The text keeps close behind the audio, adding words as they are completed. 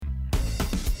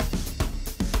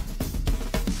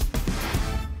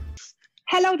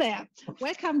Hello there.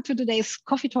 Welcome to today's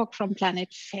Coffee Talk from Planet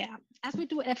Fair. As we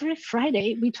do every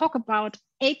Friday, we talk about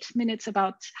 8 minutes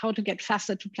about how to get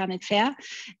faster to Planet Fair.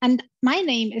 And my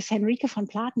name is Henrike van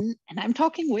Platen, and I'm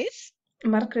talking with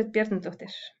Margret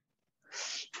Bjarnadóttir.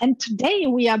 And today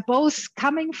we are both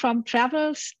coming from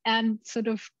travels and sort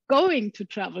of going to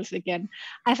travels again.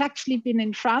 I've actually been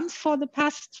in France for the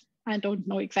past, I don't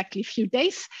know exactly, few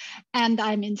days, and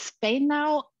I'm in Spain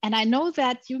now. And I know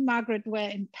that you, Margret, were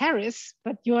in Paris,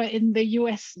 but you're in the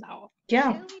US now.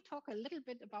 Yeah. Shall we talk a little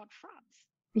bit about France?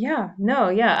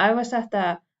 I was at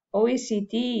the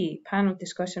OECD panel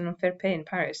discussion on fair pay in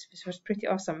Paris, which was pretty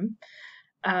awesome.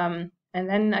 And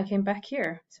then I came back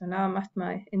here. So now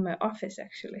I'm in my office,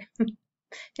 actually,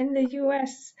 in the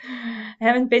US. I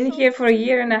haven't been here for a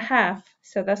year and a half,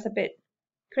 so that's a bit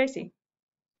crazy.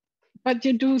 But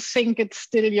you do think it's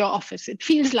still your office. It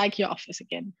feels like your office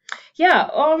again. Yeah,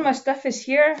 all my stuff is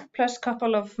here, plus a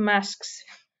couple of masks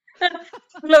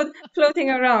floating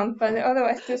around, but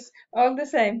otherwise just all the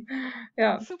same.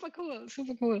 Yeah. Super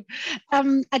cool.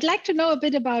 I'd like to know a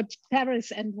bit about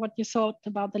Paris and what you thought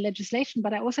about the legislation,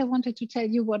 but I also wanted to tell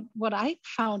you what I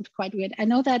found quite weird. I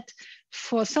know that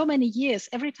for so many years,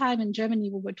 every time in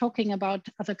Germany we were talking about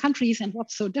other countries and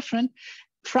what's so different,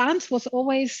 France was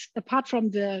always, apart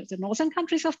from the northern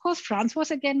countries, of course, France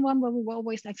was again one where we were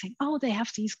always like saying, oh, they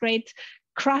have these great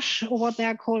crush or what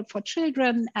they're called for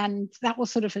children. And that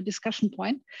was sort of a discussion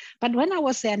point. But when I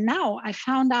was there now, I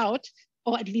found out,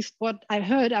 or at least what I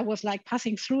heard, I was like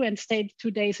passing through and stayed 2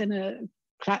 days in a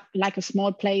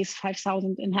small place,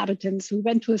 5,000 inhabitants. We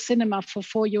went to a cinema for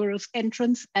 €4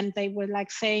 entrance, and they were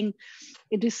like saying,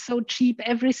 it is so cheap.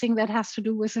 Everything that has to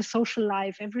do with a social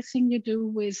life, everything you do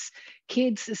with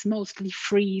kids is mostly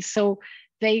free. So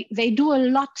they do a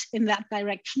lot in that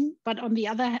direction. But on the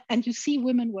other hand, and you see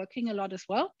women working a lot as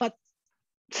well, but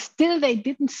still they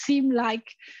didn't seem like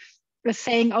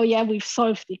saying, oh yeah, we've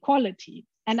solved equality.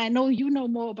 And I know you know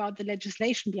more about the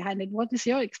legislation behind it. What is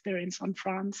your experience on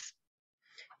France?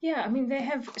 Yeah, I mean, they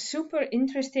have super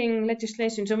interesting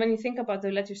legislation. So when you think about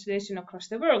the legislation across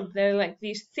the world, they're like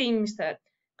these things that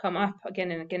come up again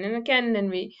and again and again,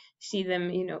 and we see them,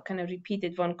 kind of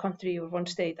repeated one country or one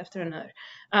state after another.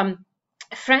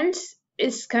 France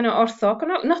is kind of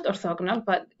not orthogonal,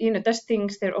 but, does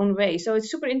things their own way. So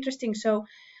it's super interesting. So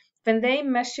when they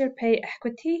measure pay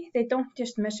equity, they don't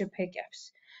just measure pay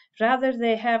gaps. Rather,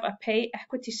 they have a pay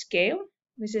equity scale,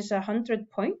 which is 100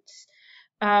 points.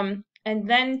 And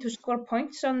then to score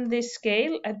points on this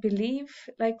scale, I believe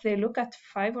they look at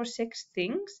 5 or 6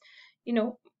 things.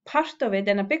 Part of it,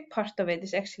 and a big part of it,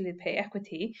 is actually pay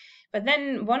equity. But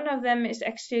then one of them is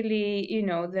actually,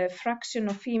 the fraction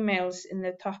of females in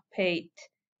the top paid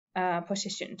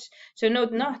positions. So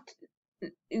note, not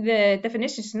the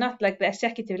definition is not like the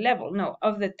executive level, no,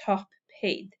 of the top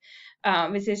paid.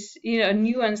 Which is, a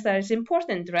nuance that is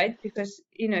important, right? Because,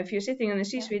 if you're sitting in the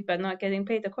C-suite but not getting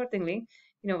paid accordingly,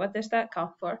 what does that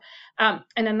count for? And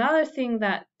another thing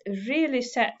that really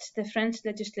sets the French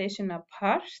legislation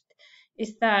apart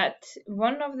is that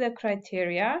one of the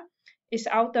criteria is,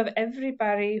 out of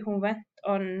everybody who went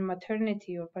on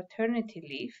maternity or paternity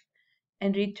leave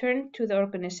and returned to the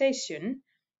organization,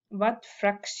 what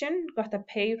fraction got a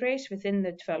pay raise within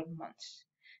the 12 months.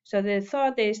 So the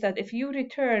thought is that if you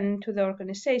return to the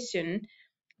organization,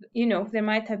 there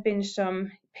might have been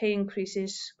some pay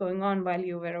increases going on while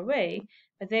you were away,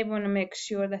 but they want to make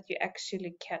sure that you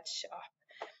actually catch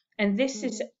up. And this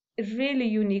is really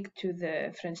unique to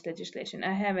the French legislation.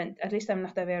 At least I'm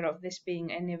not aware of this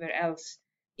being anywhere else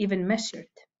even measured.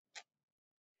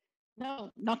 No,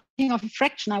 not thinking of a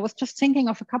fraction. I was just thinking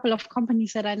of a couple of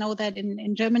companies that I know that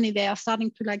in Germany, they are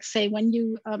starting to say, when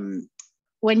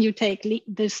you take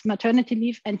this maternity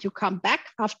leave and you come back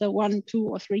after 1, 2,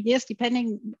 or 3 years,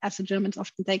 depending, as the Germans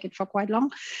often take it for quite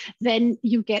long, then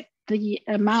you get the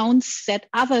amounts that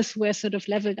others were sort of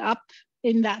leveled up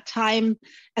in that time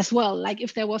as well. Like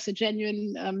if there was a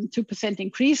genuine 2%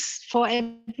 increase for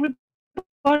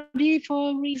everybody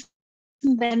for a reason,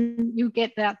 then you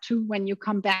get that too when you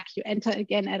come back. You enter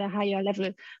again at a higher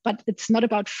level, but it's not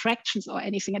about fractions or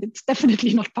anything, and it's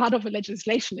definitely not part of a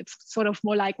legislation. It's sort of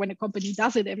more like when a company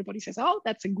does it, everybody says, oh,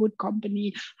 that's a good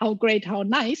company, how great, how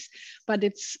nice, but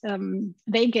it's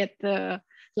they get the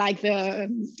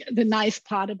nice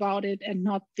part about it, and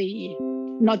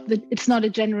it's not a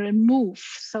general move.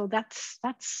 So that's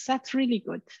really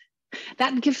good.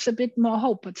 That gives a bit more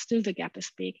hope, but still the gap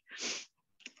is big.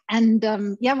 And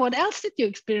what else did you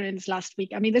experience last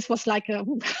week? I mean, this was like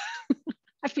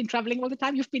I've been traveling all the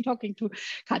time. You've been talking to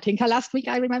Katinka last week,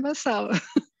 I remember. So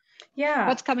yeah,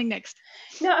 what's coming next?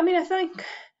 No, I mean,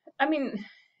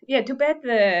 too bad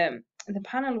the the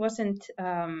panel wasn't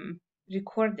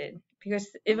recorded because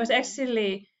it was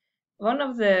actually one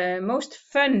of the most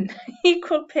fun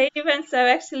equal pay events I've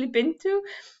actually been to.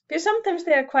 Because sometimes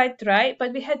they are quite dry,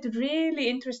 but we had really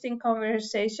interesting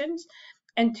conversations.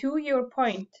 And to your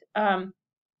point,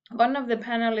 one of the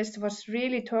panelists was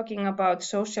really talking about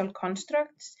social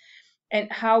constructs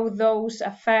and how those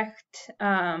affect,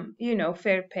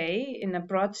 fair pay in a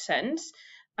broad sense.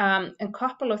 A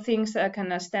couple of things that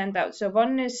kind of stand out. So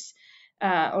one is,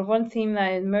 or one theme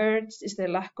that emerged is the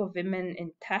lack of women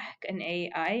in tech and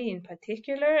AI in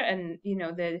particular, and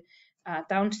the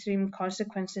downstream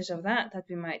consequences of that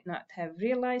we might not have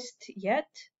realized yet.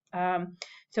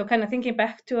 So kind of thinking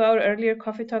back to our earlier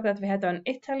coffee talk that we had on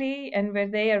Italy, and where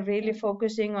they are really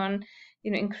focusing on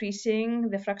increasing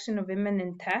the fraction of women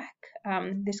in tech.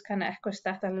 This kind of echoes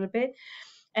that a little bit.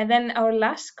 And then our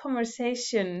last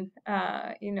conversation,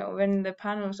 when the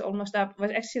panel was almost up,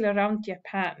 was actually around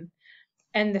Japan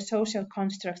and the social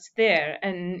constructs there,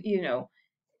 and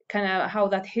kind of how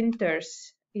that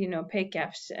hinders pay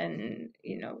gaps and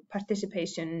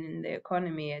participation in the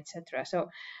economy, etc. So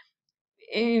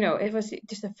it was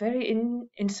just a very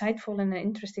insightful and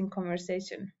interesting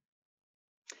conversation.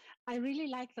 I really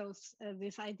like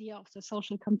this idea of the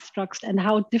social constructs and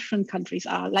how different countries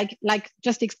are. Like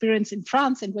just experience in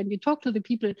France, and when you talk to the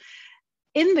people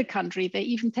in the country, they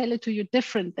even tell it to you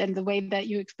different than the way that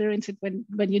you experience it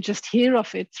when you just hear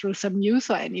of it through some news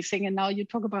or anything. And now you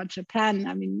talk about Japan.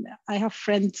 I mean, I have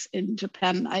friends in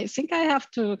Japan. I think I have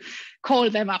to call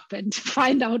them up and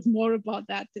find out more about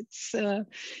that. It's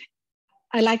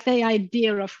I like the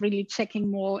idea of really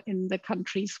checking more in the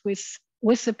countries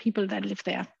with the people that live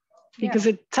there, because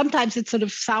sometimes it sort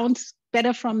of sounds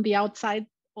better from the outside,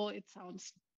 or it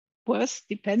sounds worse,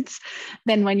 depends,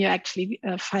 than when you actually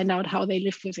find out how they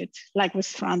live with it. Like with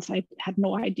France, I had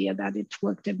no idea that it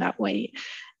worked in that way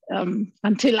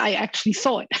until I actually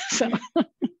saw it. So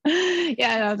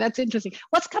yeah, that's interesting.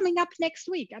 What's coming up next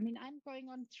week? I mean, I'm going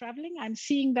on traveling. I'm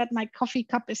seeing that my coffee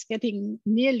cup is getting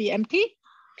nearly empty.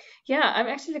 Yeah, I'm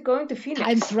actually going to Phoenix.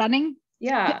 Time's running.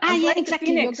 Yeah. Yeah,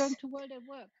 exactly. You're going to World at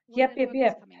Work. Yep.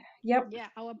 Yeah,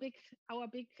 our big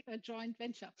joint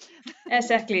venture.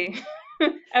 Exactly.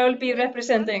 I will be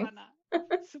representing.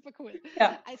 Super cool.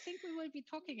 Yeah. I think we will be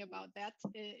talking about that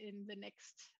in the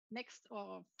next,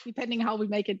 or depending how we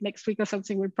make it next week or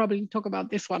something, we'll probably talk about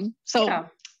this one. So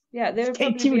yeah, there will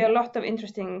probably be a lot of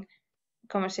interesting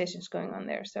conversations going on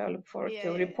there. So I look forward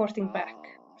to reporting back.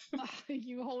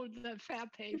 You hold the fair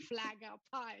pay flag up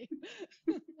high.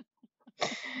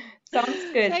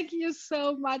 Sounds good. Thank you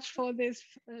so much for this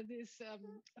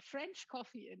French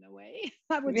coffee in a way.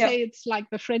 I would say it's like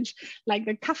the French, like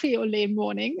the café au lait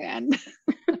morning. And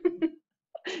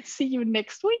see you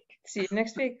next week. See you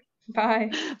next week.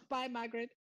 Bye. Bye, Margret.